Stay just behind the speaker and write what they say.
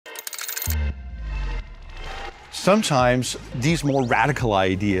Sometimes these more radical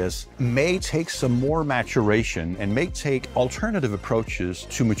ideas may take some more maturation and may take alternative approaches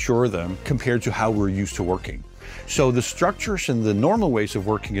to mature them compared to how we're used to working. So the structures and the normal ways of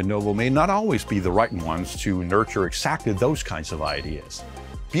working at NOVO may not always be the right ones to nurture exactly those kinds of ideas.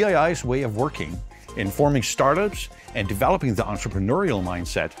 BII's way of working in forming startups and developing the entrepreneurial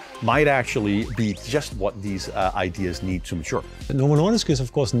mindset might actually be just what these ideas need to mature. NOVO NORDISK is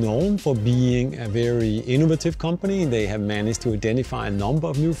of course known for being a very innovative company. They have managed to identify a number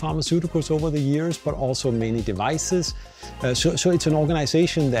of new pharmaceuticals over the years, but also many devices. So it's an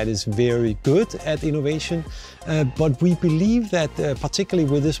organization that is very good at innovation, but we believe that particularly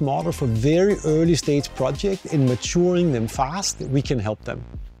with this model for very early stage projects, in maturing them fast, we can help them.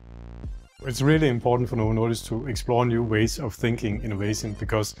 It's really important for NOVO NORDISK to explore new ways of thinking innovation,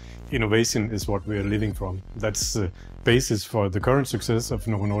 because innovation is what we are living from. That's the basis for the current success of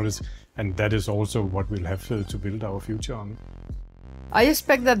NOVO NORDISK, and that is also what we'll have to build our future on. I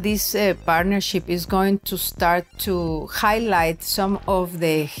expect that this partnership is going to start to highlight some of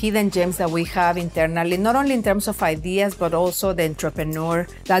the hidden gems that we have internally, not only in terms of ideas, but also the entrepreneur,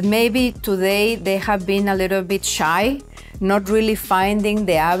 that maybe today they have been a little bit shy, not really finding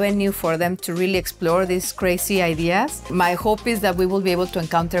the avenue for them to really explore these crazy ideas. My hope is that we will be able to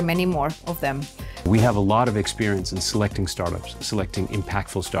encounter many more of them. We have a lot of experience in selecting startups, selecting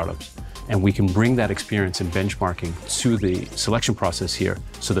impactful startups. And we can bring that experience in benchmarking to the selection process here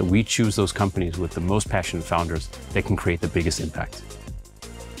so that we choose those companies with the most passionate founders that can create the biggest impact.